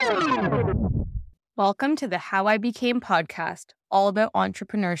Welcome to the How I Became podcast, all about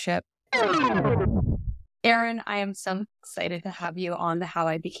entrepreneurship. Erin, I am so excited to have you on the How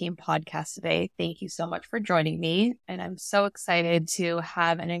I Became podcast today. Thank you so much for joining me. And I'm so excited to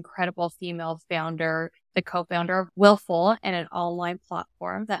have an incredible female founder, the co-founder of Willful, and an online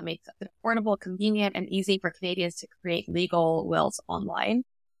platform that makes it affordable, convenient, and easy for Canadians to create legal wills online.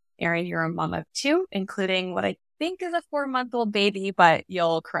 Erin, you're a mom of two, including what I think is a 4-month-old baby, but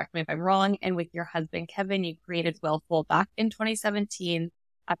you'll correct me if I'm wrong. And with your husband, Kevin, you created Willful back in 2017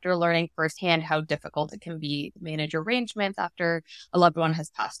 after learning firsthand how difficult it can be to manage arrangements after a loved one has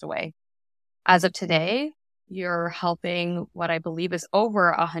passed away. As of today, you're helping what I believe is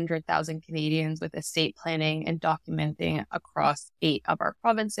over 100,000 Canadians with estate planning and documenting across 8 of our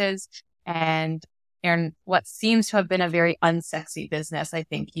provinces. And what seems to have been a very unsexy business, I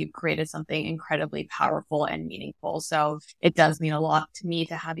think you've created something incredibly powerful and meaningful. So it does mean a lot to me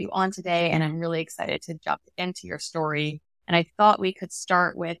to have you on today. And I'm really excited to jump into your story. And I thought we could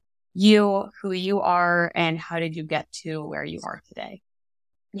start with you, who you are, and how did you get to where you are today?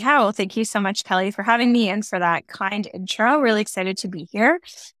 Yeah, well, thank you so much, Kelly, for having me and for that kind intro. Really excited to be here.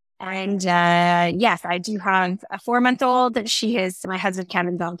 And yes, I do have a 4-month-old. She is my husband,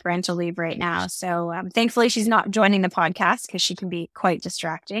 Kevin's on parental leave right now. So thankfully, she's not joining the podcast because she can be quite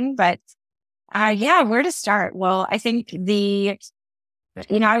distracting. But yeah, where to start? Well, I think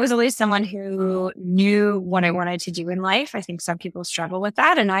I was always someone who knew what I wanted to do in life. I think some people struggle with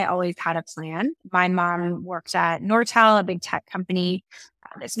that. And I always had a plan. My mom worked at Nortel, a big tech company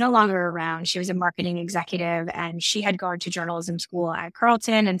that's no longer around. She was a marketing executive and she had gone to journalism school at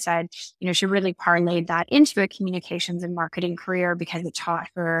Carleton and said, she really parlayed that into a communications and marketing career because it taught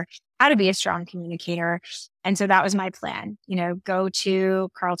her how to be a strong communicator. And so that was my plan, go to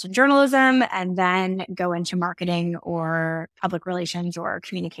Carleton journalism and then go into marketing or public relations or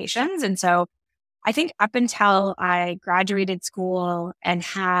communications. And so I think up until I graduated school and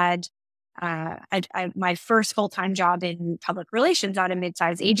had my first full-time job in public relations at a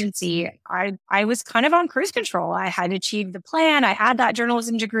mid-sized agency, I was kind of on cruise control. I had achieved the plan. I had that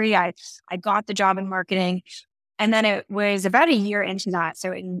journalism degree. I got the job in marketing. And then it was about a year into that.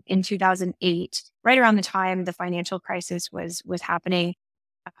 So in 2008, right around the time the financial crisis was happening,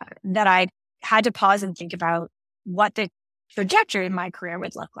 that I had to pause and think about what the trajectory of my career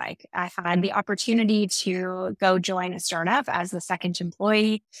would look like. I had the opportunity to go join a startup as the second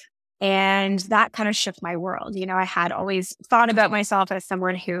employee. And that kind of shook my world. I had always thought about myself as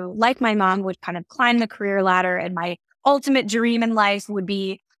someone who, like my mom, would kind of climb the career ladder. And my ultimate dream in life would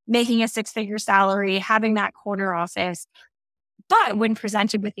be making a 6-figure salary, having that corner office. But when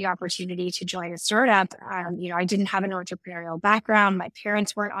presented with the opportunity to join a startup, I didn't have an entrepreneurial background. My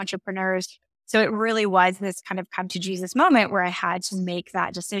parents weren't entrepreneurs. So it really was this kind of come to Jesus moment where I had to make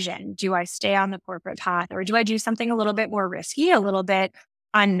that decision. Do I stay on the corporate path or do I do something a little bit more risky, a little bit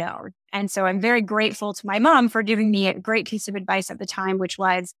unknown? And so I'm very grateful to my mom for giving me a great piece of advice at the time, which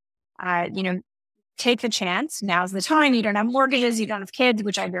was, take the chance. Now's the time. You don't have mortgages. You don't have kids,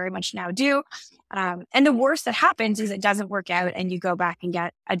 which I very much now do. And the worst that happens is it doesn't work out and you go back and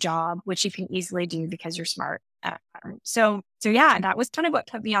get a job, which you can easily do because you're smart. So yeah, that was kind of what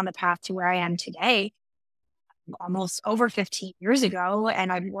put me on the path to where I am today, almost over 15 years ago.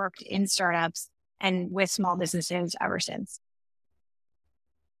 And I've worked in startups and with small businesses ever since.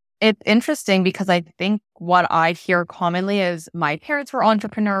 It's interesting because I think what I hear commonly is my parents were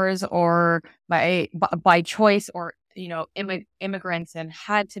entrepreneurs or by choice or, immigrants and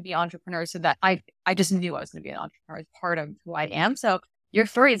had to be entrepreneurs so that I just knew I was going to be an entrepreneur as part of who I am. So your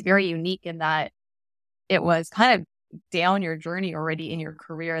story is very unique in that it was kind of down your journey already in your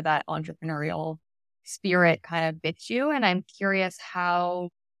career, that entrepreneurial spirit kind of bit you. And I'm curious how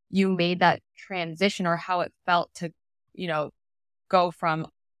you made that transition or how it felt to, go from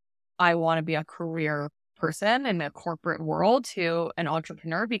I want to be a career person in the corporate world to an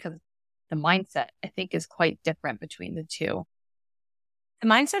entrepreneur, because the mindset, I think, is quite different between the two. The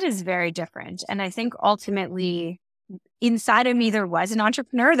mindset is very different. And I think ultimately inside of me, there was an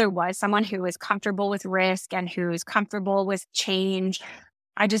entrepreneur. There was someone who was comfortable with risk and who's comfortable with change.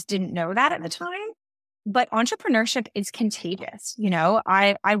 I just didn't know that at the time. But entrepreneurship is contagious.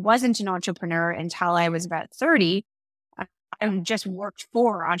 I wasn't an entrepreneur until I was about 30. I just worked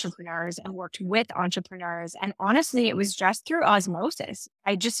for entrepreneurs and worked with entrepreneurs. And honestly, it was just through osmosis.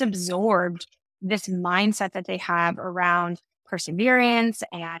 I just absorbed this mindset that they have around perseverance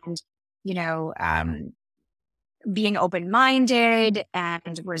and, being open-minded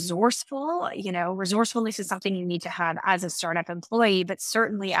and resourceful. Resourcefulness is something you need to have as a startup employee, but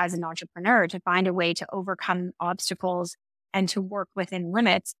certainly as an entrepreneur to find a way to overcome obstacles and to work within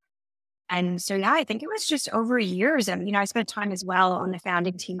limits. And so, yeah, I think it was just over years. And, I spent time as well on the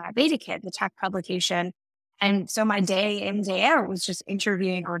founding team at BetaKid, the tech publication. And so my day in, day out was just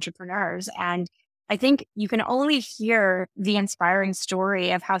interviewing entrepreneurs. And I think you can only hear the inspiring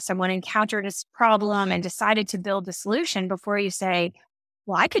story of how someone encountered this problem and decided to build a solution before you say,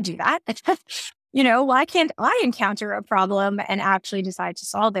 well, I could do that. Why can't I encounter a problem and actually decide to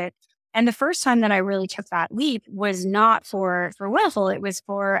solve it? And the first time that I really took that leap was not for Willful. It was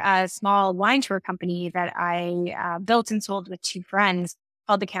for a small wine tour company that I built and sold with two friends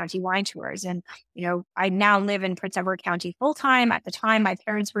called the County Wine Tours. And, I now live in Prince Edward County full time. At the time, my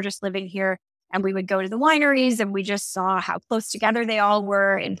parents were just living here, and we would go to the wineries and we just saw how close together they all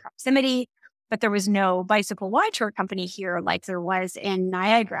were in proximity. But there was no bicycle wine tour company here like there was in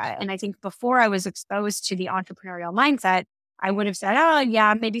Niagara. And I think before I was exposed to the entrepreneurial mindset, I would have said, oh,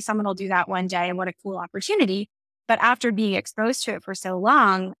 yeah, maybe someone will do that one day. And what a cool opportunity. But after being exposed to it for so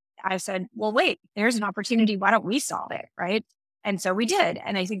long, I said, well, wait, there's an opportunity. Why don't we solve it? Right. And so we did.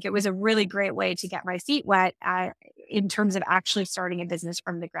 And I think it was a really great way to get my feet wet in terms of actually starting a business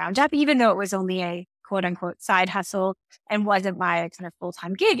from the ground up, even though it was only a quote unquote side hustle and wasn't my kind of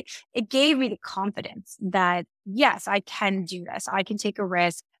full-time gig. It gave me the confidence that, yes, I can do this. I can take a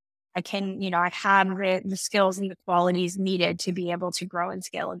risk. I can, I have the skills and the qualities needed to be able to grow and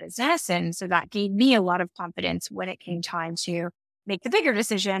scale a business. And so that gave me a lot of confidence when it came time to make the bigger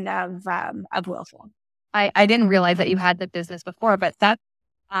decision of Willful. I didn't realize that you had the business before, but that's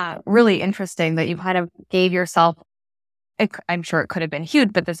really interesting that you kind of gave yourself, I'm sure it could have been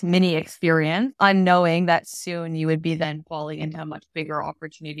huge, but this mini experience on knowing that soon you would be then falling into a much bigger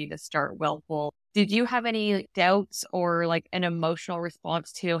opportunity to start Willful. Did you have any doubts or like an emotional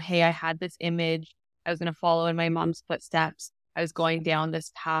response to, hey, I had this image, I was going to follow in my mom's footsteps, I was going down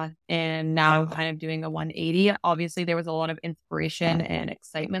this path, and now I'm kind of doing a 180. Obviously, there was a lot of inspiration and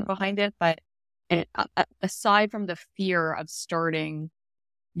excitement behind it, but aside from the fear of starting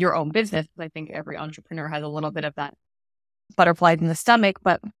your own business, I think every entrepreneur has a little bit of that butterflies in the stomach,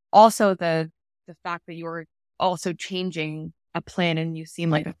 but also the fact that you were also changing a plan and you seem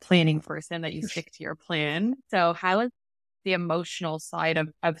like a planning person, that you stick to your plan. So how is the emotional side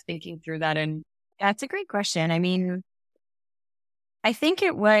of thinking through that? And that's a great question. I mean, I think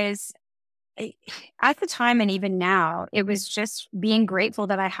it was at the time and even now, it was just being grateful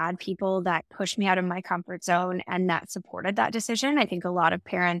that I had people that pushed me out of my comfort zone and that supported that decision. I think a lot of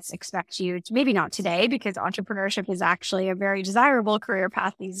parents expect you to, maybe not today, because entrepreneurship is actually a very desirable career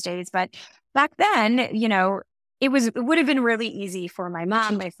path these days. But back then, it would have been really easy for my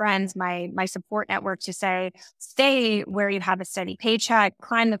mom, my friends, my support network to say, stay where you have a steady paycheck,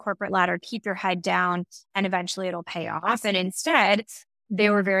 climb the corporate ladder, keep your head down, and eventually it'll pay off. And instead, they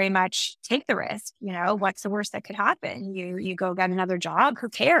were very much take the risk. What's the worst that could happen? You go get another job. Who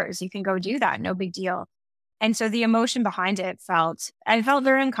cares? You can go do that. No big deal. And so the emotion behind it I felt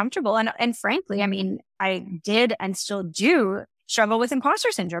very uncomfortable. And frankly, I mean, I did and still do struggle with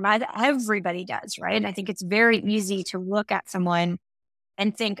imposter syndrome, as everybody does, right? And I think it's very easy to look at someone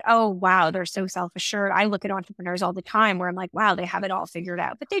and think, oh, wow, they're so self-assured. I look at entrepreneurs all the time where I'm like, wow, they have it all figured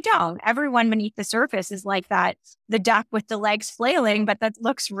out, but they don't. Everyone beneath the surface is like that, the duck with the legs flailing, but that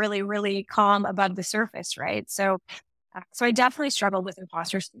looks really, really calm above the surface, right? So I definitely struggled with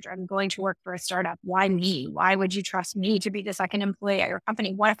imposter syndrome, going to work for a startup. Why me? Why would you trust me to be the second employee at your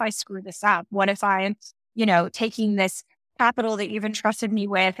company? What if I screw this up? What if I'm, taking this capital that you've entrusted me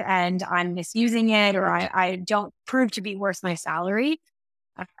with and I'm misusing it, or I don't prove to be worth my salary?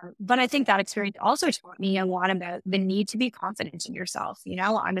 But I think that experience also taught me a lot about the need to be confident in yourself.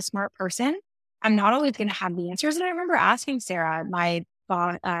 I'm a smart person. I'm not always going to have the answers. And I remember asking Sarah, my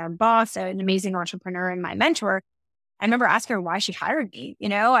boss, an amazing entrepreneur and my mentor, I remember asking her why she hired me.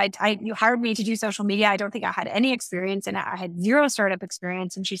 You hired me to do social media. I don't think I had any experience, and I had zero startup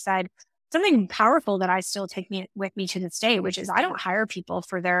experience. And she said something powerful that I still take with me to this day, which is I don't hire people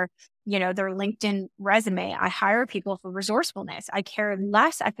for their LinkedIn resume. I hire people for resourcefulness. I care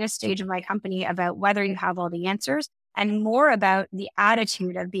less at this stage of my company about whether you have all the answers and more about the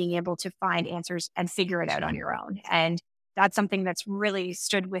attitude of being able to find answers and figure it out on your own. And that's something that's really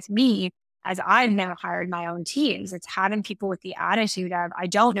stood with me as I've now hired my own teams. It's having people with the attitude of, I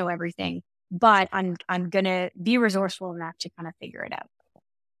don't know everything, but I'm going to be resourceful enough to kind of figure it out.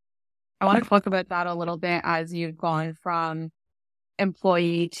 I want to talk about that a little bit as you've gone from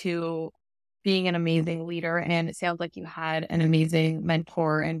employee to being an amazing leader. And it sounds like you had an amazing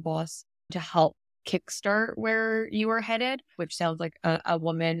mentor and boss to help kickstart where you were headed, which sounds like a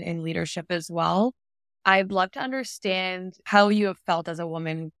woman in leadership as well. I'd love to understand how you have felt as a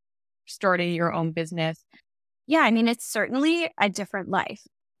woman starting your own business. Yeah, I mean, it's certainly a different life.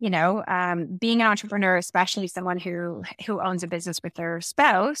 being an entrepreneur, especially someone who owns a business with their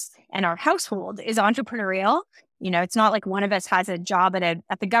spouse, and our household is entrepreneurial. It's not like one of us has a job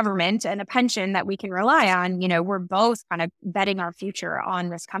at the government and a pension that we can rely on. We're both kind of betting our future on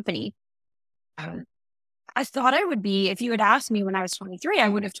this company. I thought I would be, if you had asked me when I was 23, I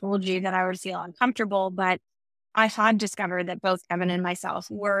would have told you that I would feel uncomfortable, but I had discovered that both Kevin and myself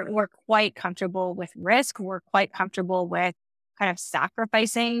were quite comfortable with risk. We're quite comfortable with kind of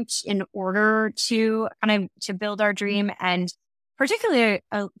sacrificing in order to build our dream. And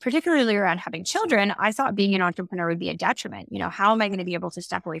particularly around having children, I thought being an entrepreneur would be a detriment. How am I going to be able to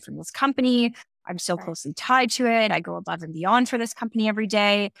step away from this company? I'm so closely tied to it. I go above and beyond for this company every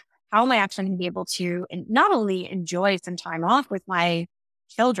day. How am I actually going to be able to not only enjoy some time off with my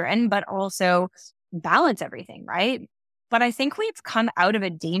children, but also balance everything, right? But I think we've come out of a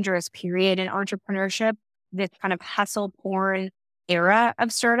dangerous period in entrepreneurship, this kind of hustle porn era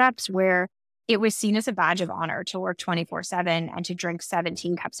of startups where it was seen as a badge of honor to work 24/7 and to drink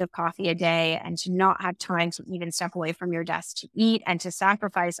 17 cups of coffee a day and to not have time to even step away from your desk to eat and to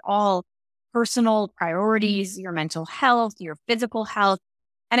sacrifice all personal priorities, your mental health, your physical health.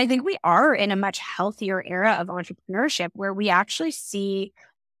 And I think we are in a much healthier era of entrepreneurship where we actually see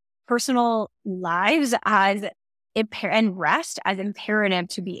personal lives and rest as imperative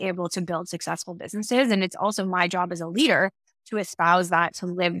to be able to build successful businesses. And it's also my job as a leader to espouse that, to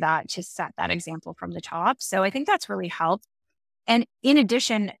live that, to set that example from the top. So I think that's really helped. And in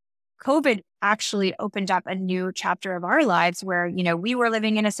addition, COVID actually opened up a new chapter of our lives where, we were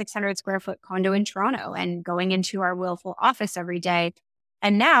living in a 600 square foot condo in Toronto and going into our Willful office every day.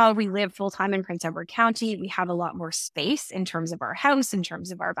 And now we live full-time in Prince Edward County. We have a lot more space in terms of our house, in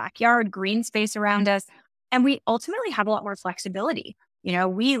terms of our backyard, green space around us. And we ultimately have a lot more flexibility.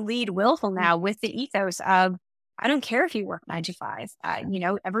 We lead Willful now with the ethos of, I don't care if you work 9 to 5.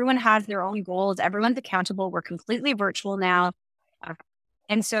 Everyone has their own goals. Everyone's accountable. We're completely virtual now.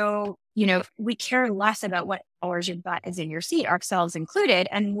 And so, we care less about what hours your butt is in your seat, ourselves included,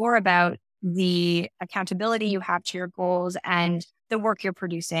 and more about the accountability you have to your goals and the work you're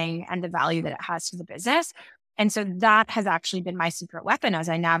producing and the value that it has to the business. And so that has actually been my secret weapon as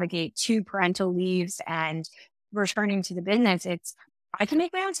I navigate 2 parental leaves and returning to the business. I can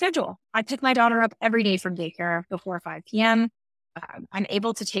make my own schedule. I pick my daughter up every day from daycare before 5 p.m. I'm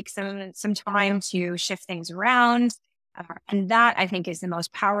able to take some time to shift things around. And that, I think, is the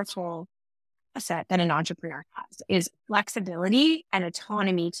most powerful asset that an entrepreneur has, is flexibility and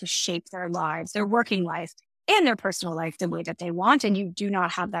autonomy to shape their lives, their working life, and their personal life the way that they want. And you do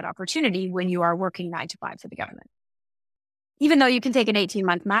not have that opportunity when you are working 9 to 5 for the government. Even though you can take an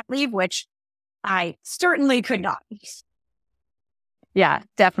 18-month mat leave, which I certainly could not. Yeah,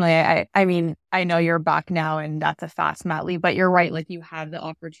 definitely. I mean, I know you're back now and that's a fast mat leave, but you're right. Like, you have the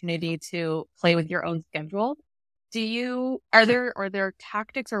opportunity to play with your own schedule. Are there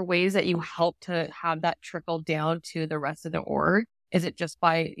tactics or ways that you help to have that trickle down to the rest of the org? Is it just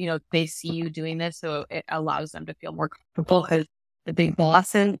by, they see you doing this, so it allows them to feel more comfortable because the big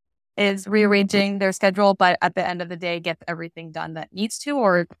boss is rearranging their schedule, but at the end of the day, gets everything done that needs to?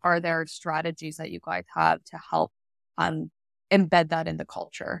 Or are there strategies that you guys have to help embed that in the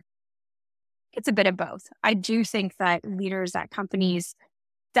culture? It's a bit of both. I do think that leaders at companies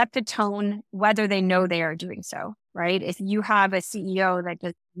set the tone, whether they know they are doing so, right? If you have a CEO that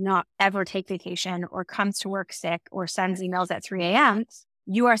does not ever take vacation or comes to work sick or sends emails at 3 a.m.,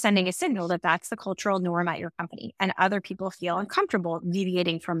 you are sending a signal that that's the cultural norm at your company, and other people feel uncomfortable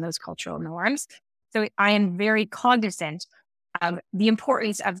deviating from those cultural norms. So I am very cognizant of the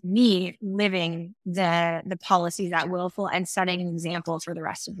importance of me living the policies at Willful and setting an example for the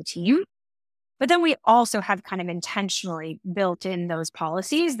rest of the team. But then we also have kind of intentionally built in those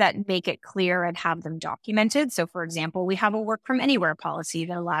policies that make it clear and have them documented. So, for example, we have a work from anywhere policy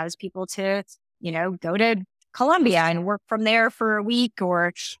that allows people to, go to Colombia and work from there for a week,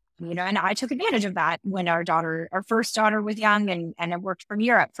 or, and I took advantage of that when our first daughter was young, and I worked from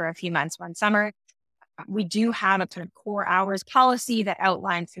Europe for a few months one summer. We do have a kind of core hours policy that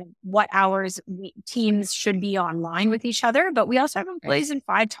outlines what hours teams should be online with each other, but we also have employees in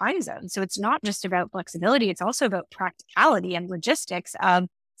 5 time zones. So it's not just about flexibility. It's also about practicality and logistics of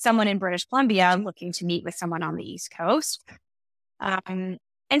someone in British Columbia looking to meet with someone on the East Coast. And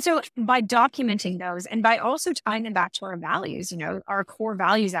so by documenting those and by also tying them back to our values, our core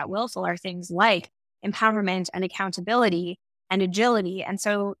values at Willful are things like empowerment and accountability and agility. And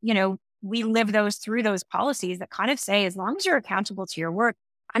so, we live those through those policies that kind of say, as long as you're accountable to your work,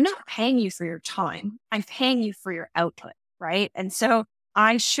 I'm not paying you for your time. I'm paying you for your output, right? And so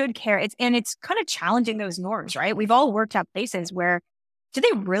I should care. It's kind of challenging those norms, right? We've all worked at places where do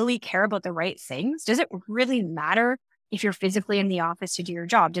they really care about the right things? Does it really matter if you're physically in the office to do your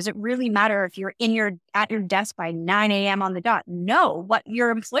job? Does it really matter if you're at your desk by 9 a.m. on the dot? No. What your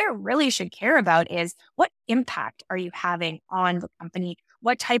employer really should care about is what impact are you having on the company?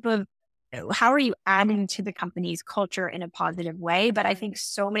 How are you adding to the company's culture in a positive way? But I think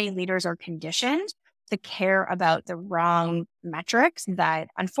so many leaders are conditioned to care about the wrong metrics that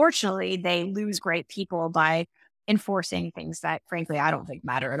unfortunately they lose great people by enforcing things that frankly I don't think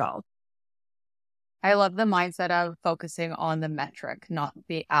matter at all. I love the mindset of focusing on the metric, not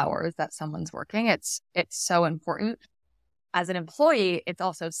the hours that someone's working. It's so important. As an employee, it's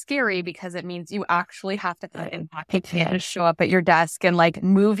also scary because it means you actually have to put impact. You can't show up at your desk and like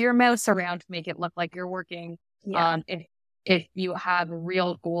move your mouse around to make it look like you're working. Yeah. If you have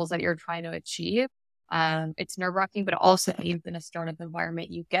real goals that you're trying to achieve, it's nerve-wracking, but it also means in a startup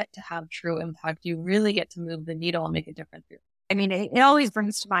environment, you get to have true impact. You really get to move the needle and make a difference. I mean, it always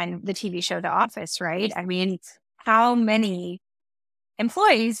brings to mind the TV show The Office, right? I mean, how many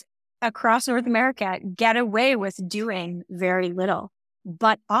employees across North America get away with doing very little,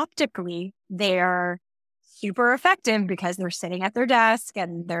 but optically they're super effective because they're sitting at their desk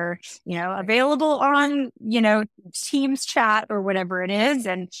and they're, available on, Teams chat or whatever it is.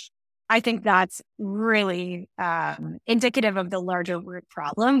 And I think that's really indicative of the larger root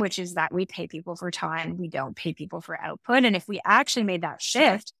problem, which is that we pay people for time. We don't pay people for output. And if we actually made that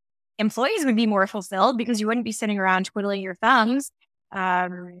shift, employees would be more fulfilled because you wouldn't be sitting around twiddling your thumbs.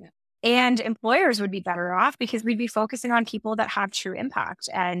 And employers would be better off because we'd be focusing on people that have true impact.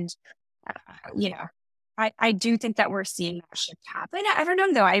 And, I do think that we're seeing that shift happen. I don't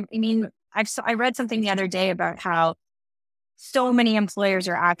know, though. I mean, I read something the other day about how so many employers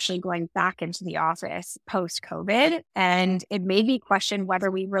are actually going back into the office post-COVID. And it made me question whether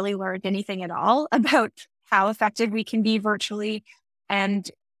we really learned anything at all about how effective we can be virtually. And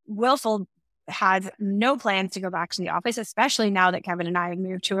Willful has no plans to go back to the office, especially now that Kevin and I have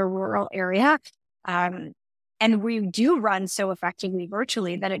moved to a rural area. And we do run so effectively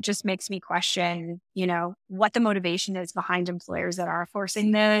virtually that it just makes me question, what the motivation is behind employers that are forcing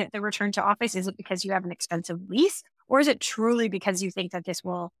the return to office. Is it because you have an expensive lease? Or is it truly because you think that this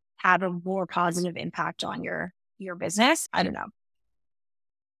will have a more positive impact on your business? I don't know.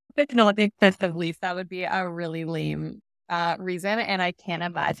 But no, the expensive lease, that would be a really lame reason. And I can't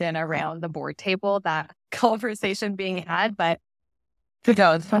imagine around the board table that conversation being had, but who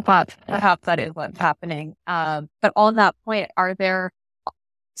knows? Perhaps that is what's happening. But on that point,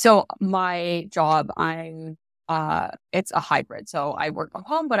 so my job, it's a hybrid. So I work from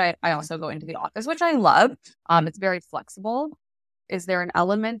home, but I also go into the office, which I love. It's very flexible. Is there an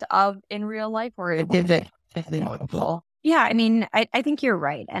element of in real life or is it flexible? Yeah, I mean, I think you're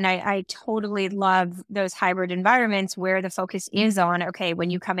right. And I totally love those hybrid environments where the focus is on, okay, when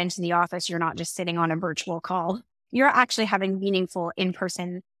you come into the office, you're not just sitting on a virtual call. You're actually having meaningful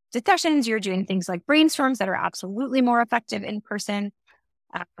in-person discussions. You're doing things like brainstorms that are absolutely more effective in person.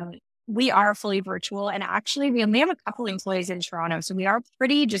 We are fully virtual, and actually we only have a couple employees in Toronto. So we are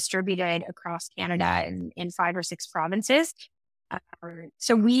pretty distributed across Canada in 5 or 6 provinces.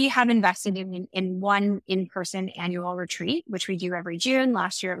 So we have invested in one in-person annual retreat, which we do every June.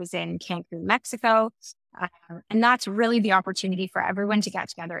 Last year it was in Cancun, Mexico. And that's really the opportunity for everyone to get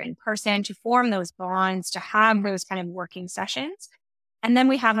together in person, to form those bonds, to have those kind of working sessions. And then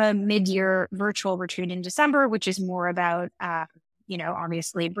we have a mid-year virtual retreat in December, which is more about,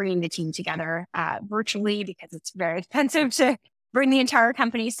 obviously bringing the team together virtually because it's very expensive to bring the entire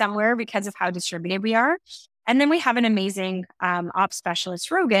company somewhere because of how distributed we are. And then we have an amazing ops specialist,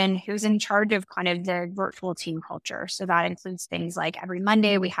 Rogan, who's in charge of kind of the virtual team culture. So that includes things like every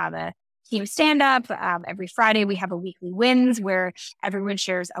Monday we have a team stand-up. Every Friday we have a weekly wins where everyone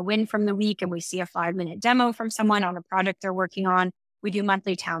shares a win from the week and we see a 5-minute demo from someone on a project they're working on. We do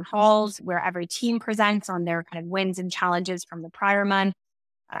monthly town halls where every team presents on their kind of wins and challenges from the prior month.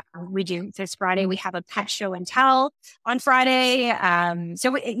 We do this Friday. We have a pet show and tell on Friday.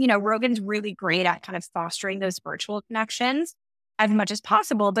 Rogan's really great at kind of fostering those virtual connections as much as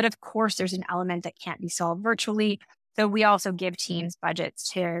possible. But of course, there's an element that can't be solved virtually. So we also give teams budgets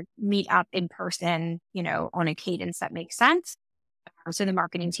to meet up in person, on a cadence that makes sense. So the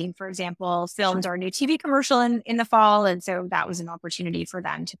marketing team, for example, filmed our new TV commercial in the fall. And so that was an opportunity for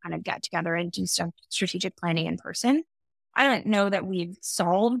them to kind of get together and do some strategic planning in person. I don't know that we've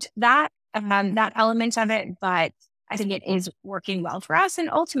solved that element of it, but I think it is working well for us. And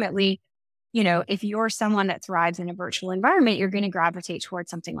ultimately, if you're someone that thrives in a virtual environment, you're going to gravitate towards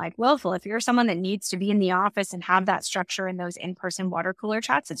something like Willful. If you're someone that needs to be in the office and have that structure and those in-person water cooler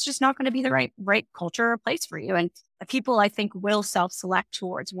chats, it's just not going to be the right culture or place for you. And people, I think, will self-select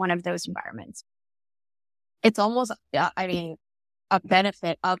towards one of those environments. It's almost, I mean, a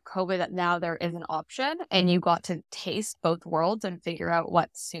benefit of COVID that now there is an option and you got to taste both worlds and figure out what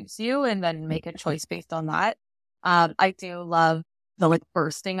suits you and then make a choice based on that. I do love the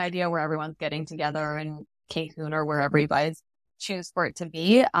bursting idea where everyone's getting together in Cofounder or wherever you guys choose for it to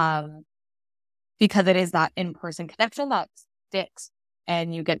be, because it is that in-person connection that sticks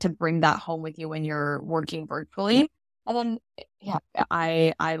and you get to bring that home with you when you're working virtually. And then, yeah,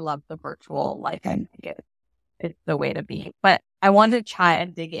 I love the virtual life. I think it's the way to be. But I wanted to try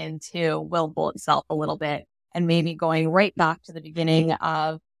and dig into Willful itself a little bit and maybe going right back to the beginning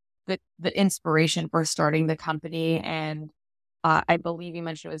of the inspiration for starting the company. And I believe you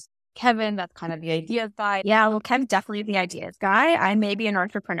mentioned it was Kevin. That's kind of the ideas guy. Yeah, well, Kevin's definitely the ideas guy. I may be an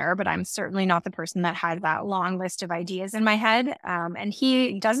entrepreneur, but I'm certainly not the person that has that long list of ideas in my head. And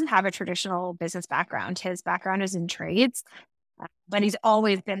he doesn't have a traditional business background. His background is in trades, but he's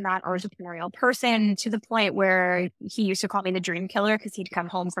always been that entrepreneurial person, to the point where he used to call me the dream killer, because he'd come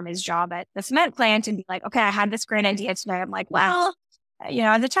home from his job at the cement plant and be like, okay, I had this great idea today. I'm like, well,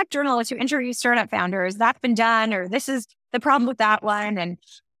 as a tech journalist who interviews startup founders, that's been done, or this is the problem with that one. And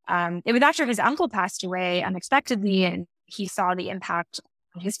it was after his uncle passed away unexpectedly, and he saw the impact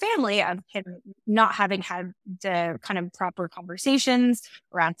on his family of him not having had the kind of proper conversations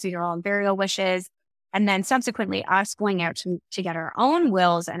around funeral and burial wishes. And then subsequently us going out to get our own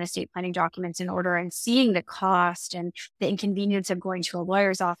wills and estate planning documents in order, and seeing the cost and the inconvenience of going to a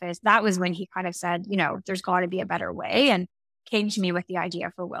lawyer's office. That was when he kind of said, there's got to be a better way, and came to me with the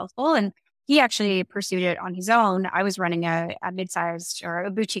idea for Willful. And he actually pursued it on his own. I was running a mid-sized or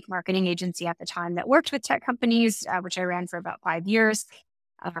a boutique marketing agency at the time that worked with tech companies, which I ran for about 5 years.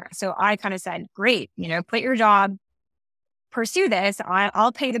 So I kind of said, great, quit your job, pursue this.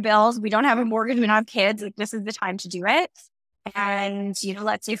 I'll pay the bills. We don't have a mortgage. We don't have kids. Like, this is the time to do it. And,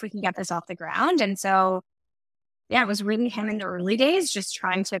 let's see if we can get this off the ground. And so, yeah, it was really him in the early days, just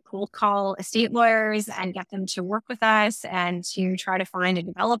trying to cold call estate lawyers and get them to work with us, and to try to find a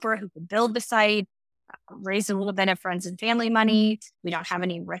developer who could build the site, raise a little bit of friends and family money. We don't have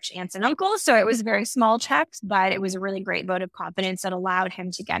any rich aunts and uncles, so it was very small checks, but it was a really great vote of confidence that allowed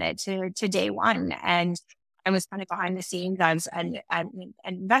him to get it to day one. And I was kind of behind the scenes as an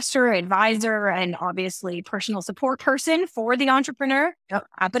investor, advisor, and obviously personal support person for the entrepreneur. Yep.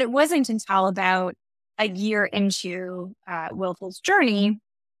 But it wasn't until about a year into Willful's journey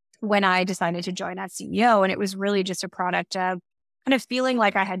when I decided to join as CEO. And it was really just a product of kind of feeling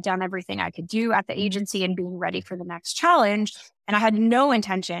like I had done everything I could do at the agency and being ready for the next challenge. And I had no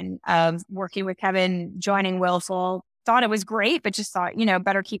intention of working with Kevin, joining Willful. Thought it was great, but just thought,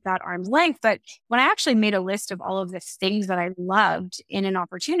 better keep that arm's length. But when I actually made a list of all of the things that I loved in an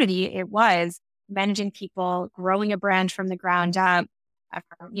opportunity, it was managing people, growing a brand from the ground up,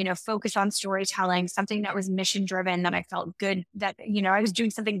 focus on storytelling, something that was mission driven, that I felt good, that, I was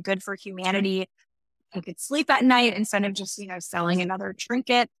doing something good for humanity. I could sleep at night instead of just, selling another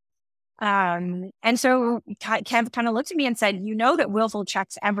trinket. And so Kev kind of looked at me and said, that Willful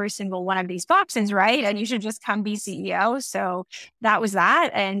checks every single one of these boxes, right? And you should just come be CEO. So that was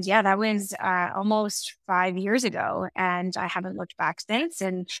that. And yeah, that was almost 5 years ago. And I haven't looked back since.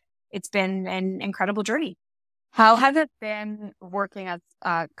 And it's been an incredible journey. How has it been working as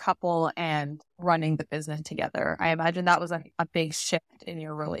a couple and running the business together? I imagine that was a big shift in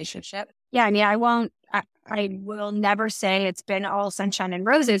your relationship. Yeah, I mean, I will never say it's been all sunshine and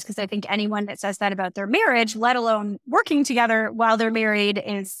roses, because I think anyone that says that about their marriage, let alone working together while they're married,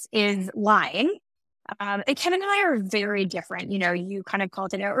 is lying. And Ken and I are very different. You kind of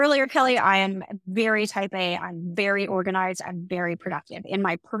called it out earlier, Kelly. I am very type A. I'm very organized. I'm very productive in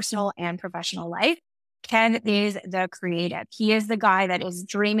my personal and professional life. Ken is the creative. He is the guy that is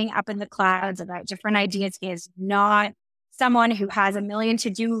dreaming up in the clouds about different ideas. He is not someone who has a million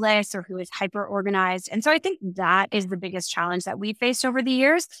to-do lists or who is hyper organized. And so I think that is the biggest challenge that we faced over the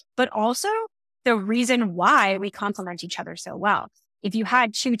years, but also the reason why we complement each other so well. If you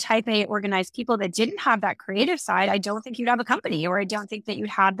had two type A organized people that didn't have that creative side, I don't think you'd have a company, or I don't think that you'd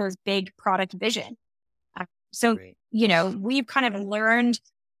have those big product vision. So, we've kind of learned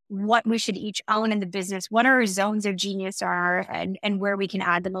what we should each own in the business, what our zones of genius are, and where we can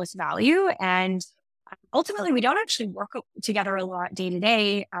add the most value. And ultimately, we don't actually work together a lot day to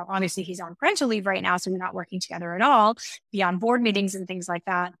day. Obviously, he's on parental leave right now, so we're not working together at all beyond board meetings and things like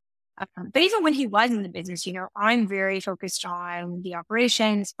that. But even when he was in the business, I'm very focused on the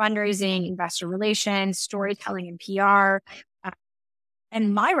operations, fundraising, investor relations, storytelling, and PR.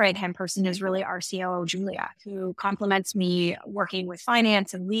 And my right-hand person is really our COO, Julia, who complements me working with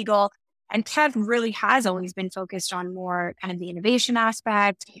finance and legal. And Kev really has always been focused on more kind of the innovation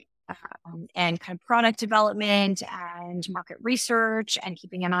aspect and kind of product development and market research and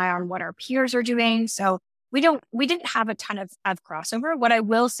keeping an eye on what our peers are doing. So we didn't have a ton of crossover. What I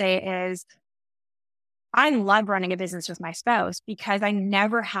will say is I love running a business with my spouse because I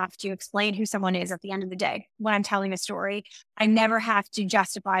never have to explain who someone is at the end of the day when I'm telling a story. I never have to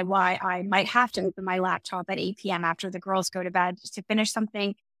justify why I might have to open my laptop at 8 p.m. after the girls go to bed to finish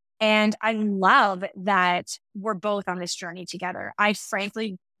something. And I love that we're both on this journey together. I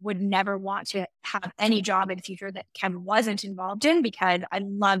frankly would never want to have any job in the future that Ken wasn't involved in because I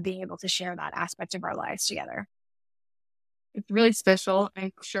love being able to share that aspect of our lives together. It's really special.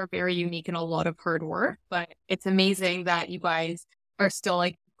 I'm sure very unique and a lot of hard work, but it's amazing that you guys are still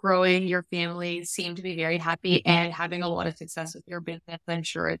like growing. Your family seem to be very happy and having a lot of success with your business. I'm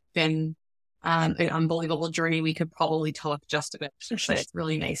sure it's been an unbelievable journey. We could probably talk just a bit, but it's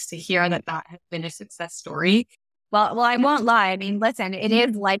really nice to hear that has been a success story. Well, I won't lie. I mean, listen, it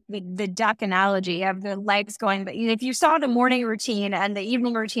is like the duck analogy of the legs going, but if you saw the morning routine and the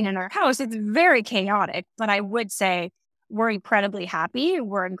evening routine in our house, it's very chaotic. But I would say we're incredibly happy.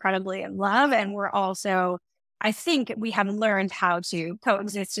 We're incredibly in love. And we're also, I think we have learned how to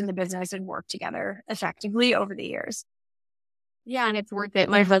coexist in the business and work together effectively over the years. Yeah, and it's worth it.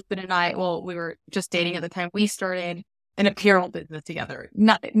 My husband and I, we were just dating at the time. We started an apparel business together.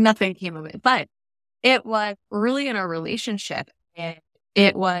 Nothing came of it, but it was really in our relationship. And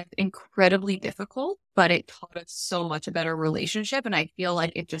it was incredibly difficult, but it taught us so much about our relationship. And I feel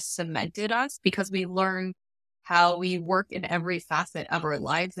like it just cemented us because we learned how we work in every facet of our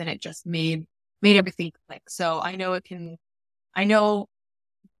lives, and it just made everything click. So I know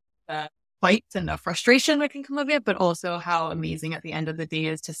the fights and the frustration that can come of it, but also how amazing at the end of the day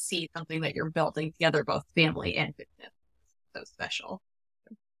is to see something that you're building together, both family and business. So special.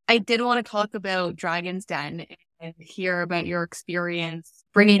 I did want to talk about Dragon's Den and hear about your experience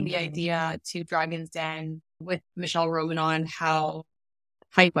bringing the idea to Dragon's Den with Michelle Romanon, how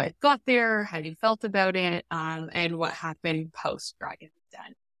you guys got there, how you felt about it, and what happened post Dragon's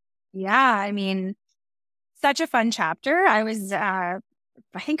Den. Yeah, I mean, such a fun chapter. I was, I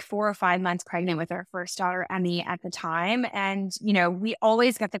think 4 or 5 months pregnant with our first daughter, Emmy, at the time. And, we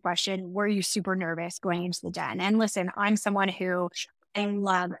always get the question, were you super nervous going into the den? And listen, I'm someone who I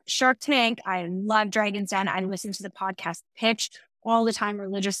love Shark Tank. I love Dragon's Den. I listen to the podcast Pitch all the time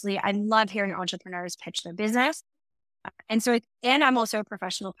religiously. I love hearing entrepreneurs pitch their business. And I'm also a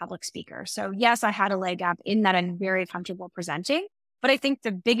professional public speaker. So yes, I had a leg up in that I'm very comfortable presenting. But I think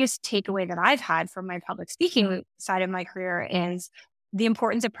the biggest takeaway that I've had from my public speaking side of my career is the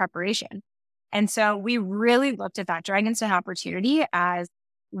importance of preparation. And so we really looked at that Dragon's Den opportunity as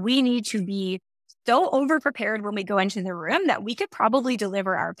we need to be so over prepared when we go into the room that we could probably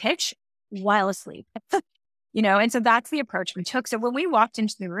deliver our pitch while asleep. And so that's the approach we took. So when we walked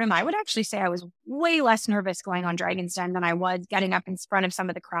into the room, I would actually say I was way less nervous going on Dragon's Den than I was getting up in front of some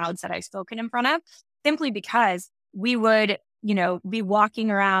of the crowds that I've spoken in front of, simply because we would, be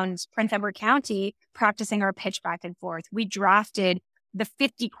walking around Prince Edward County, practicing our pitch back and forth. We drafted the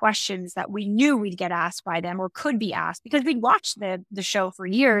 50 questions that we knew we'd get asked by them or could be asked because we'd watched the show for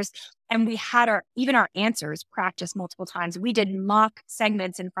years and we had our answers practiced multiple times. We did mock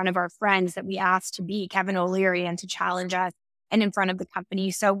segments in front of our friends that we asked to be Kevin O'Leary and to challenge us and in front of the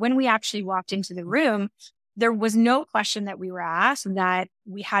company. So when we actually walked into the room, there was no question that we were asked that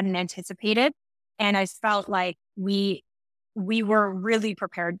we hadn't anticipated. And I felt like we were really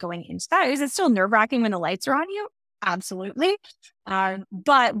prepared going into that. Is it still nerve-wracking when the lights are on you? Absolutely.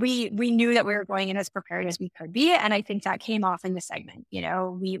 But we knew that we were going in as prepared as we could be. And I think that came off in the segment.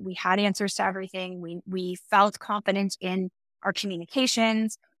 We had answers to everything. We felt confident in our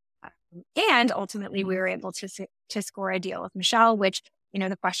communications. And ultimately we were able to score a deal with Michelle, which,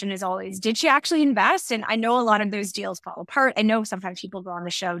 the question is always, did she actually invest? And I know a lot of those deals fall apart. I know sometimes people go on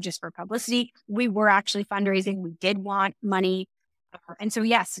the show just for publicity. We were actually fundraising. We did want money. And so,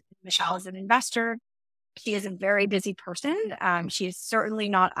 yes, Michelle is an investor. She is a very busy person. She is certainly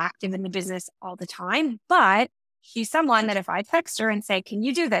not active in the business all the time, but she's someone that if I text her and say, can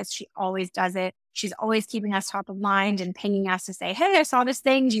you do this? She always does it. She's always keeping us top of mind and pinging us to say, hey, I saw this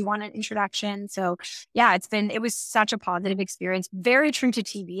thing. Do you want an introduction? So yeah, it was such a positive experience. Very true to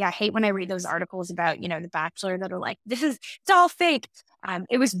TV. I hate when I read those articles about, The Bachelor that are like, it's all fake.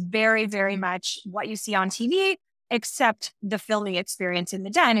 It was very, very much what you see on TV. except the filming experience in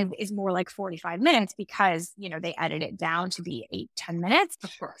the den is more like 45 minutes because, they edit it down to be 8-10 minutes.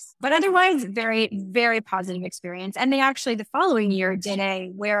 Of course. But otherwise, very, very positive experience. And they actually, the following year, did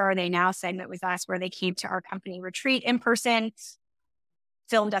a Where Are They Now segment with us, where they came to our company retreat in person,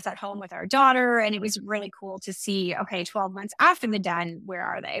 filmed us at home with our daughter. And it was really cool to see, okay, 12 months after the den, where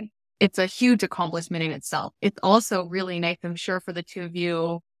are they? It's a huge accomplishment in itself. It's also really nice, I'm sure, for the two of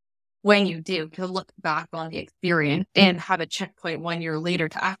you, when you do, to look back on the experience and have a checkpoint 1 year later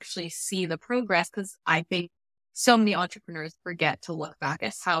to actually see the progress. Because I think so many entrepreneurs forget to look back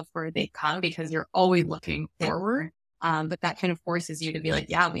at how far they've come because you're always looking forward. But that kind of forces you to be like,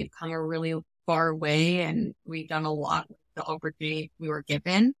 yeah, we've come a really far way and we've done a lot with the opportunity we were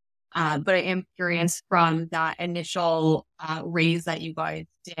given. But I am curious, from that initial raise that you guys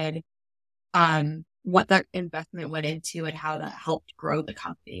did, what that investment went into and how that helped grow the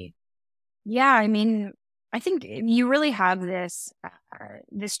company. Yeah, I mean, I think you really have this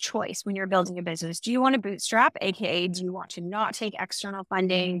choice when you're building a business. Do you want to bootstrap, aka do you want to not take external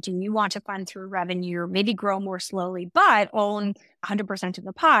funding? Do you want to fund through revenue, or maybe grow more slowly, but own 100% of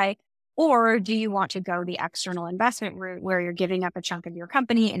the pie? Or do you want to go the external investment route where you're giving up a chunk of your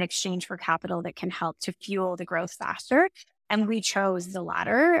company in exchange for capital that can help to fuel the growth faster? And we chose the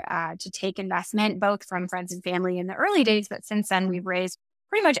latter, to take investment both from friends and family in the early days. But since then, we've raised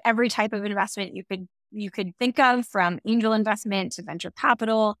pretty much every type of investment you could think of, from angel investment to venture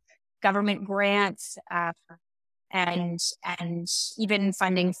capital, government grants, and even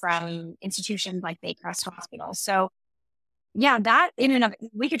funding from institutions like Baycrest Hospital. So yeah, that in and of,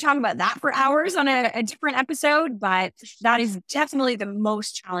 we could talk about that for hours on a different episode, but that is definitely the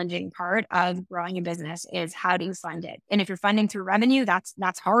most challenging part of growing a business, is how do you fund it? And if you're funding through revenue,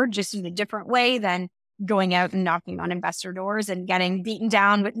 that's hard, just in a different way than going out and knocking on investor doors and getting beaten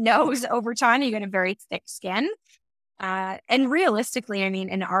down with no's over time. You get a very thick skin. And realistically, I mean,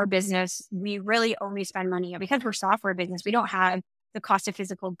 in our business, we really only spend money because we're a software business. We don't have the cost of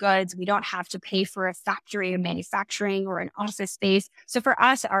physical goods. We don't have to pay for a factory or manufacturing or an office space. So for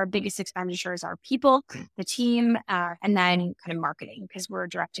us, our biggest expenditures are people, the team, and then kind of marketing, because we're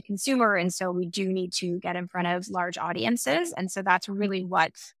direct to consumer. And so we do need to get in front of large audiences. And so that's really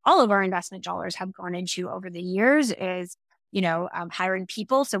what all of our investment dollars have gone into over the years, is hiring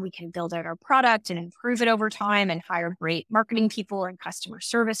people so we can build out our product and improve it over time, and hire great marketing people and customer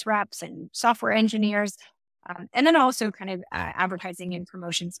service reps and software engineers. And then also kind of advertising and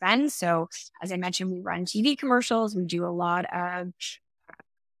promotion spend. So as I mentioned, we run TV commercials. We do a lot of,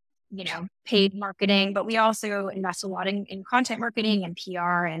 paid marketing, but we also invest a lot in content marketing and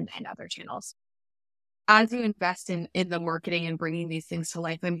PR and other channels. As you invest in the marketing and bringing these things to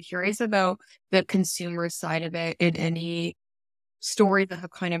life, I'm curious about the consumer side of it, and any stories that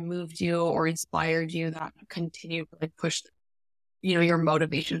have kind of moved you or inspired you that continue to push, your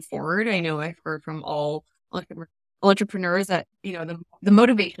motivation forward. I know I've heard from all entrepreneurs that, the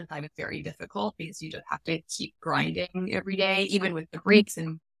motivation side is very difficult because you just have to keep grinding every day, even with the breaks,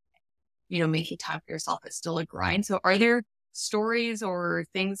 and, making time for yourself is still a grind. So are there stories or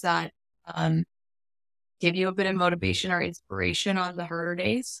things that give you a bit of motivation or inspiration on the harder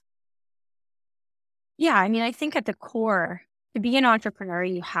days? Yeah, I mean, I think at the core, to be an entrepreneur,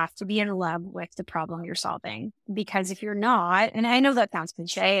 you have to be in love with the problem you're solving. Because if you're not, and I know that sounds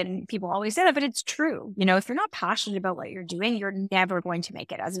cliche and people always say that, but it's true. If you're not passionate about what you're doing, you're never going to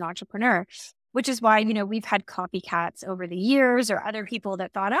make it as an entrepreneur, which is why, we've had copycats over the years, or other people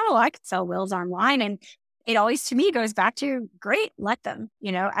that thought, oh, I could sell wills online. And it always, to me, goes back to, great, let them.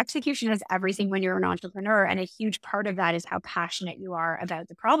 Execution is everything when you're an entrepreneur. And a huge part of that is how passionate you are about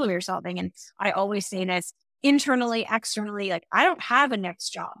the problem you're solving. And I always say this, internally, externally, like, I don't have a next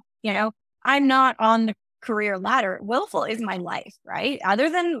job. I'm not on the career ladder. Willful is my life, right?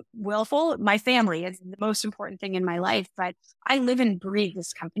 Other than Willful, my family is the most important thing in my life, but I live and breathe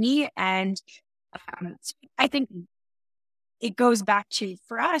this company. And I think it goes back to,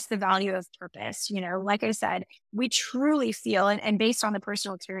 for us, the value of purpose. Like I said, we truly feel, and based on the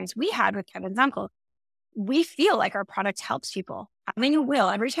personal experience we had with Kevin's uncle, we feel like our product helps people. Having a will,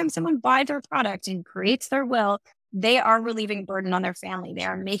 every time someone buys our product and creates their will, they are relieving burden on their family. They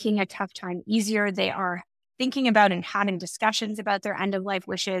are making a tough time easier. They are thinking about and having discussions about their end of life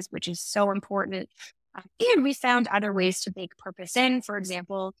wishes, which is so important. And we found other ways to bake purpose in. For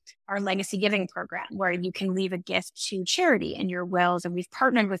example, our legacy giving program, where you can leave a gift to charity in your wills. And we've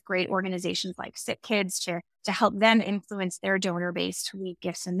partnered with great organizations like Sick Kids to help them influence their donor base to leave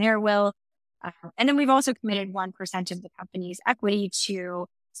gifts in their will. And then we've also committed 1% of the company's equity to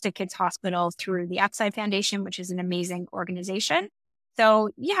Sick Kids Hospital through the Upside Foundation, which is an amazing organization. So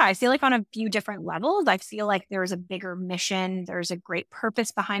yeah, I feel like on a few different levels, I feel like there's a bigger mission. There's a great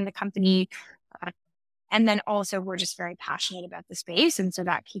purpose behind the company. Uh, and then also we're just very passionate about the space. And so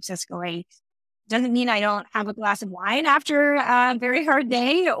that keeps us going. Doesn't mean I don't have a glass of wine after a very hard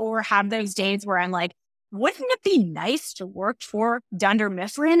day or have those days where I'm like, wouldn't it be nice to work for Dunder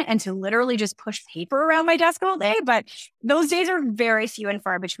Mifflin and to literally just push paper around my desk all day? But those days are very few and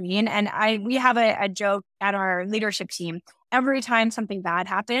far between. And we have a joke at our leadership team. Every time something bad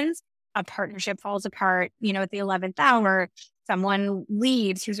happens, a partnership falls apart, at the 11th hour, someone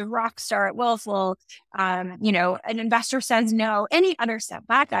leaves who's a rock star at Willful, an investor says no, any other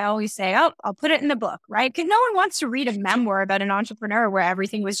setback, I always say, oh, I'll put it in the book, right? Because no one wants to read a memoir about an entrepreneur where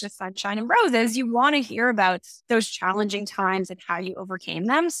everything was just sunshine and roses. You want to hear about those challenging times and how you overcame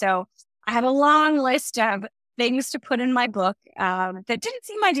them. So I have a long list of things to put in my book that didn't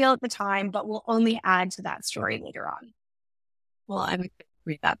seem ideal at the time, but will only add to that story later on. Well, I'm going to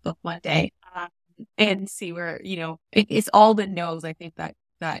read that book one day and see where, it's all the no's. I think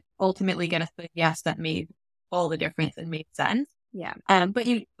that ultimately get us the yes that made all the difference and made sense. Yeah. But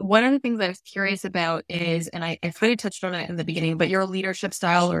one of the things I was curious about is, and I kind of touched on it in the beginning, but your leadership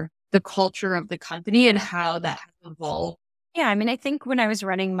style or the culture of the company and how that has evolved. Yeah. I mean, I think when I was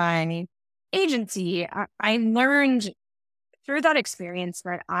running my agency, I learned through that experience,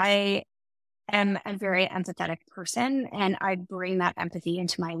 right? I am a very empathetic person and I bring that empathy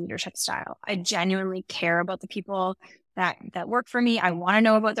into my leadership style. I genuinely care about the people that work for me. I want to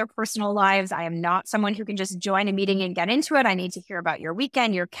know about their personal lives. I am not someone who can just join a meeting and get into it. I need to hear about your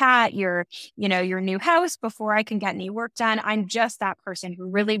weekend, your cat, your new house before I can get any work done. I'm just that person who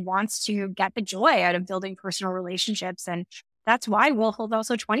really wants to get the joy out of building personal relationships. And that's why we'll hold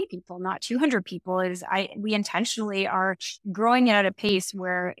also 20 people, not 200 people. We intentionally are growing it at a pace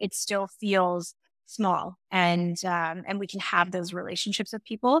where it still feels small and we can have those relationships with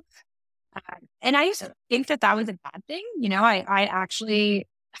people. And I used to think that was a bad thing. I actually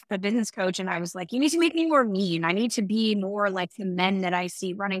have a business coach and I was like, you need to make me more mean. I need to be more like the men that I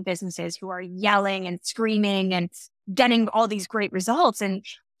see running businesses who are yelling and screaming and getting all these great results. And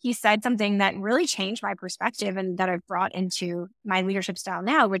he said something that really changed my perspective and that I've brought into my leadership style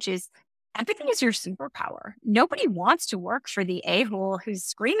now, which is empathy is your superpower. Nobody wants to work for the a-hole who's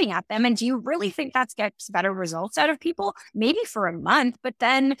screaming at them. And do you really think that gets better results out of people? Maybe for a month, but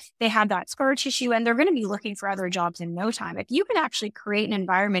then they have that scar tissue and they're going to be looking for other jobs in no time. If you can actually create an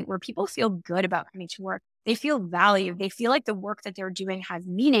environment where people feel good about coming to work, they feel valued, they feel like the work that they're doing has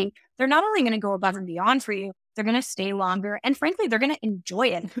meaning, they're not only going to go above and beyond for you, they're going to stay longer. And frankly, they're going to enjoy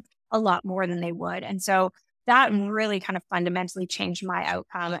it a lot more than they would. And so that really kind of fundamentally changed my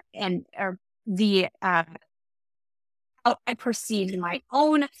outcome and how I perceived my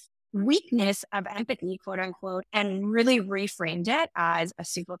own weakness of empathy, quote unquote, and really reframed it as a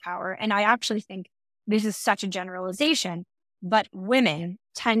superpower. And I actually think this is such a generalization, but women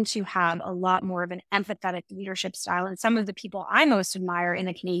tend to have a lot more of an empathetic leadership style. And some of the people I most admire in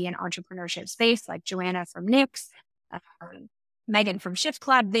the Canadian entrepreneurship space, like Joanna from Nix, Megan from Shift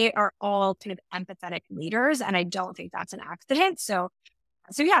Club, they are all kind of empathetic leaders. And I don't think that's an accident. So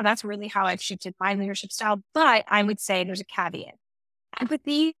yeah, that's really how I've shifted my leadership style. But I would say there's a caveat.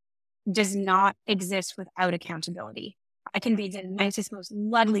 Empathy does not exist without accountability. I can be the nicest, most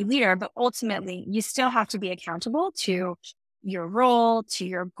lovely leader, but ultimately you still have to be accountable to your role, to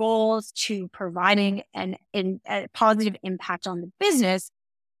your goals, to providing a positive impact on the business.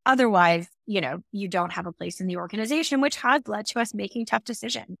 Otherwise, you don't have a place in the organization, which has led to us making tough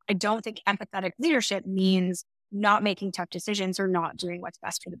decisions. I don't think empathetic leadership means not making tough decisions or not doing what's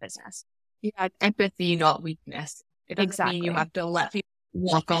best for the business. Yeah, empathy, not weakness. It doesn't mean you have to let people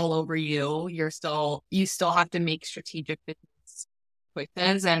walk all over you. You still have to make strategic business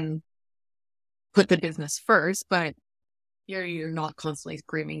choices and put the business first, but you're not constantly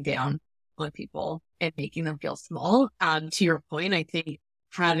screaming down on people and making them feel small. To your point, I think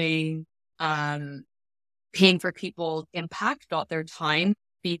having paying for people's impact, not their time,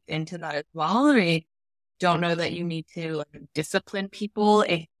 feeds into that as well. I don't know that you need to discipline people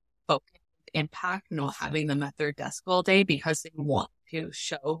if focus impact, not having them at their desk all day because they want to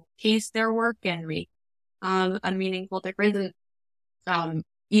showcase their work and make a meaningful difference.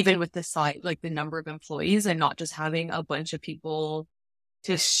 Even with the site, like the number of employees and not just having a bunch of people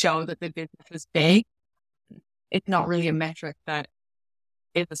to show that the business is big. It's not really a metric that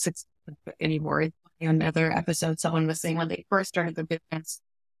is a success anymore. In another episode, someone was saying when they first started the business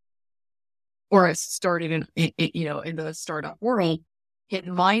or started in the startup world, his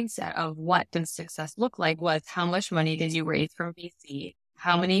mindset of what does success look like was how much money did you raise from VC?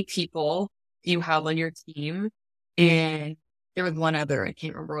 How many people do you have on your team? And there was one other, I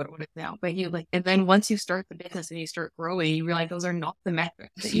can't remember what it is now, but and then once you start the business and you start growing, you realize those are not the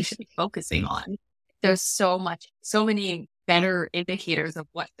metrics that you should be focusing on. There's so many better indicators of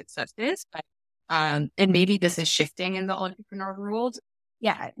what success is, but and maybe this is shifting in the entrepreneur world.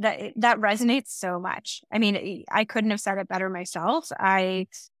 Yeah, that resonates so much. I mean, I couldn't have said it better myself. I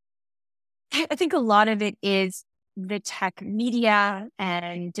think a lot of it is the tech media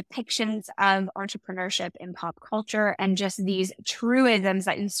and depictions of entrepreneurship in pop culture and just these truisms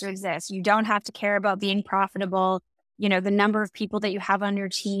that used to exist. You don't have to care about being profitable. You know, the number of people that you have on your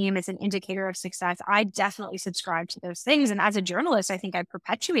team is an indicator of success. I definitely subscribe to those things. And as a journalist, I think I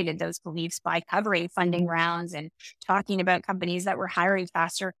perpetuated those beliefs by covering funding rounds and talking about companies that were hiring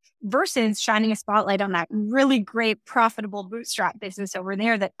faster versus shining a spotlight on that really great, profitable bootstrap business over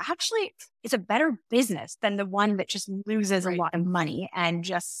there that actually is a better business than the one that just loses a lot of money and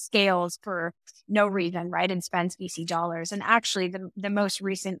just scales for no reason, right? And spends VC dollars. And actually, the most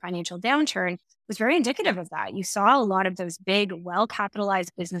recent financial downturn was very indicative of that. You saw a lot of those big,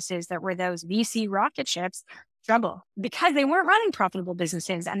 well-capitalized businesses that were those VC rocket ships struggle because they weren't running profitable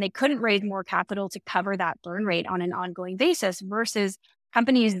businesses and they couldn't raise more capital to cover that burn rate on an ongoing basis versus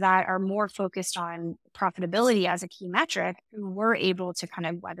companies that are more focused on profitability as a key metric who were able to kind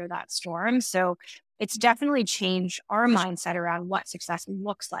of weather that storm. So it's definitely changed our mindset around what success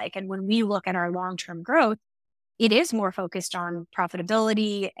looks like. And when we look at our long-term growth, it is more focused on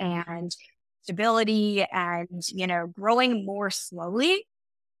profitability and stability and, you know, growing more slowly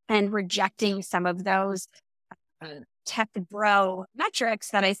and rejecting some of those tech bro metrics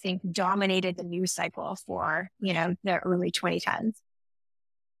that I think dominated the news cycle for, you know, the early 2010s.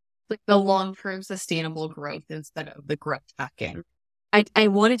 Like the long-term sustainable growth instead of the growth hacking. I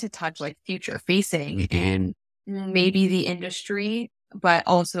wanted to touch like future facing and maybe the industry, but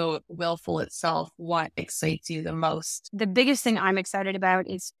also Willful itself. What excites you the most? The biggest thing I'm excited about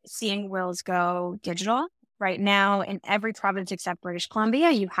is seeing wills go digital. Right now, in every province except British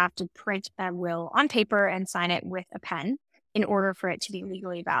Columbia, you have to print a will on paper and sign it with a pen in order for it to be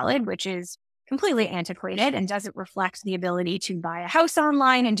legally valid, which is completely antiquated and doesn't reflect the ability to buy a house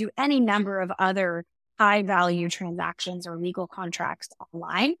online and do any number of other high value transactions or legal contracts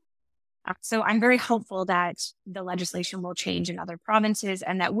online. So I'm very hopeful that the legislation will change in other provinces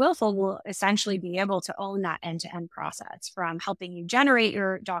and that Willful will essentially be able to own that end-to-end process from helping you generate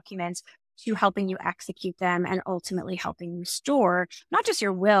your documents to helping you execute them and ultimately helping you store not just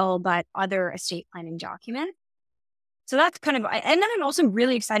your will, but other estate planning documents. So that's kind of, and then I'm also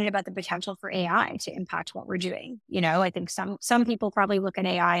really excited about the potential for AI to impact what we're doing. You know, I think some people probably look at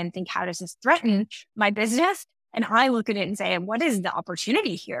AI and think, how does this threaten my business? And I look at it and say, what is the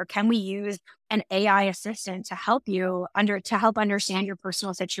opportunity here? Can we use an AI assistant to help you to help understand your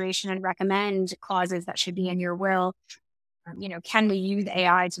personal situation and recommend clauses that should be in your will? You know, can we use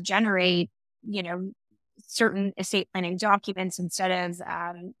AI to generate, you know, certain estate planning documents instead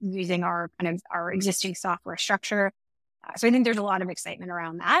of using our existing software structure? So I think there's a lot of excitement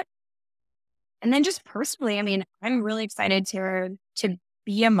around that. And then just personally, I mean, I'm really excited to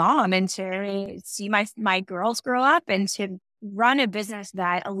be a mom and to see my girls grow up and to run a business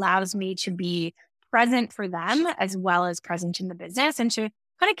that allows me to be present for them as well as present in the business and to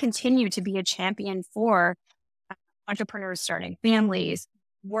kind of continue to be a champion for entrepreneurs starting families,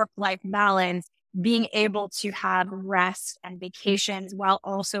 work-life balance, being able to have rest and vacations while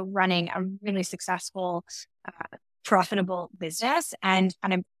also running a really successful, profitable business and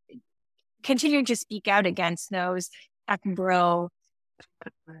kind of continuing to speak out against those tech bro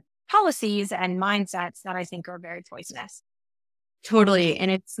policies and mindsets that I think are very poisonous. Totally.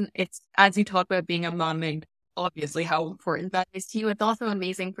 And it's as you talk about being a mom and obviously how important that is to you, it's also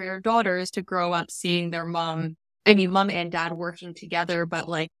amazing for your daughters to grow up seeing their mom and dad working together, but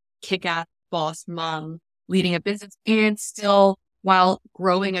like kick-ass boss mom leading a business and still while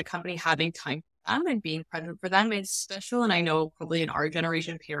growing a company, having time for them and being present for them is special. And I know probably in our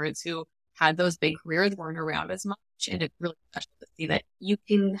generation, parents who had those big careers weren't around as much. And it's really special to see that you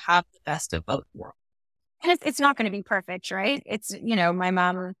can have the best of both worlds. And it's not going to be perfect, right? It's, you know, my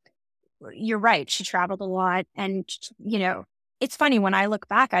mom, you're right. She traveled a lot. And, you know, it's funny when I look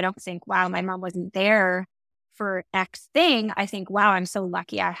back, I don't think, wow, my mom wasn't there for X thing. I think, wow, I'm so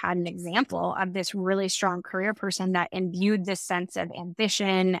lucky I had an example of this really strong career person that imbued this sense of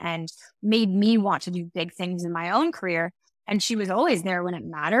ambition and made me want to do big things in my own career. And she was always there when it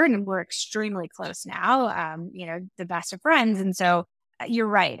mattered. And we're extremely close now, you know, the best of friends. And so you're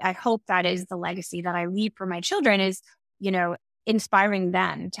right. I hope that is the legacy that I leave for my children is, you know, inspiring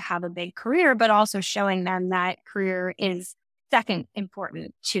them to have a big career, but also showing them that career is second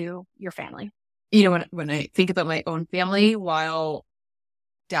important to your family. when I think about my own family, while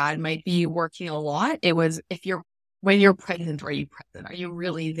dad might be working a lot, it was when you're present, are you present? Are you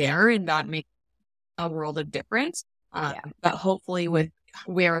really there? And that makes a world of difference. But hopefully with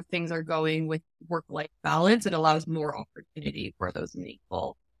where things are going with work-life balance, it allows more opportunity for those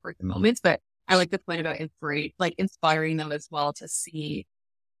meaningful moments. But I like the point about inspiring them as well to see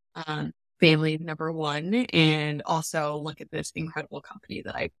family number one, and also look at this incredible company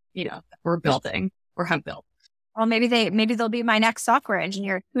that we're building or have built. Well, maybe they'll be my next software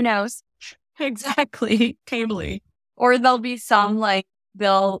engineer. Who knows? Exactly. Totally. Or there'll be some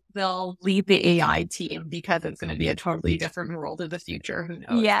they'll lead the AI team because it's going to be a totally different world of the future. Who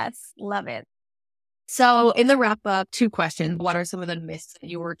knows? Yes. Love it. So in the wrap up, 2 questions. What are some of the myths that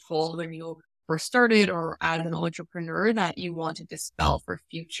you were told when you first started or as an entrepreneur that you want to dispel for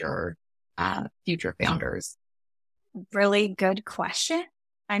future founders? Really good question.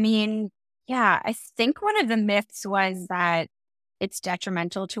 I mean, I think one of the myths was that it's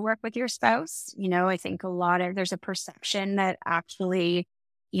detrimental to work with your spouse. I think there's a perception that actually,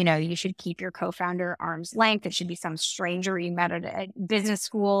 you should keep your co-founder arm's length. It should be some stranger you met at a business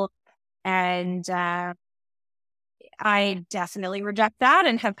school. And I definitely reject that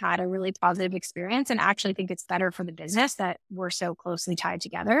and have had a really positive experience, and actually think it's better for the business that we're so closely tied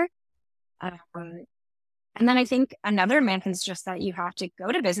together. And then I think another myth is just that you have to go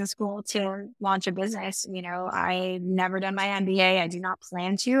to business school to launch a business. I've never done my MBA. I do not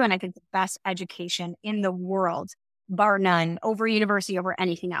plan to. And I think the best education in the world, bar none, over university, over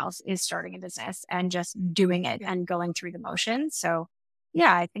anything else, is starting a business and just doing it and going through the motions. So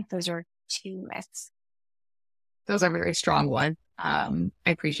I think those are 2 myths. Those are very strong ones. I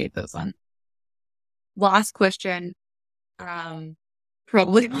appreciate those ones. Last question.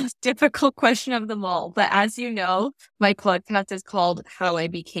 Probably the most difficult question of them all. But as you know, my podcast is called How I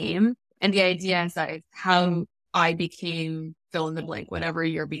Became. And the idea is that it's how I became fill in the blank, whatever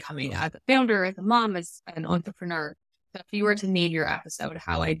you're becoming as a founder, as a mom, as an entrepreneur. So if you were to name your episode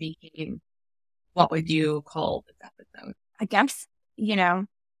How I Became, what would you call this episode? I guess,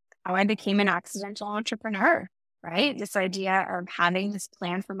 how I became an accidental entrepreneur, right? This idea of having this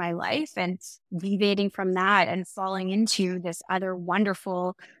plan for my life and deviating from that and falling into this other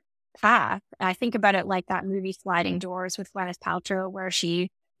wonderful path. I think about it like that movie Sliding Doors with Gwyneth Paltrow, where she,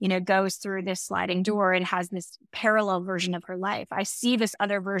 goes through this sliding door and has this parallel version of her life. I see this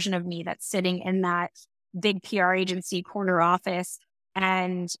other version of me that's sitting in that big PR agency corner office,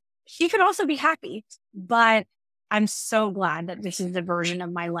 and she could also be happy, but I'm so glad that this is the version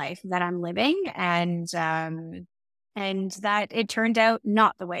of my life that I'm living, and that it turned out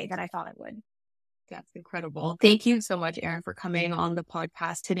not the way that I thought it would. That's incredible. Thank you so much, Erin, for coming on the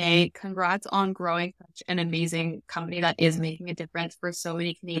podcast today. Congrats on growing such an amazing company that is making a difference for so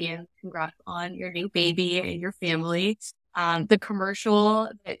many Canadians. Congrats on your new baby and your family. The commercial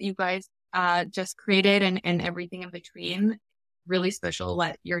that you guys just created and everything in between, really special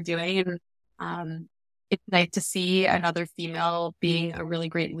what you're doing. And it's nice to see another female being a really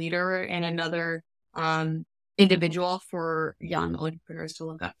great leader and another individual for young entrepreneurs to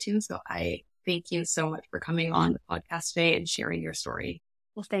look up to. So I thank you so much for coming on the podcast today and sharing your story.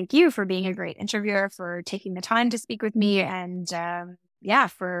 Well, thank you for being a great interviewer, for taking the time to speak with me, and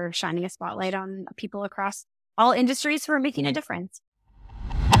for shining a spotlight on people across all industries who are making a difference.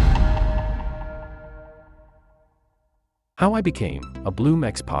 How I Became, a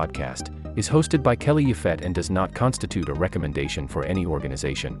BloomX podcast, is hosted by Kelly Yafet and does not constitute a recommendation for any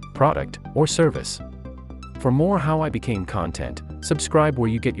organization, product, or service. For more How I Became content, subscribe where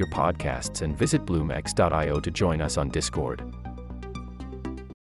you get your podcasts and visit bloomx.io to join us on Discord.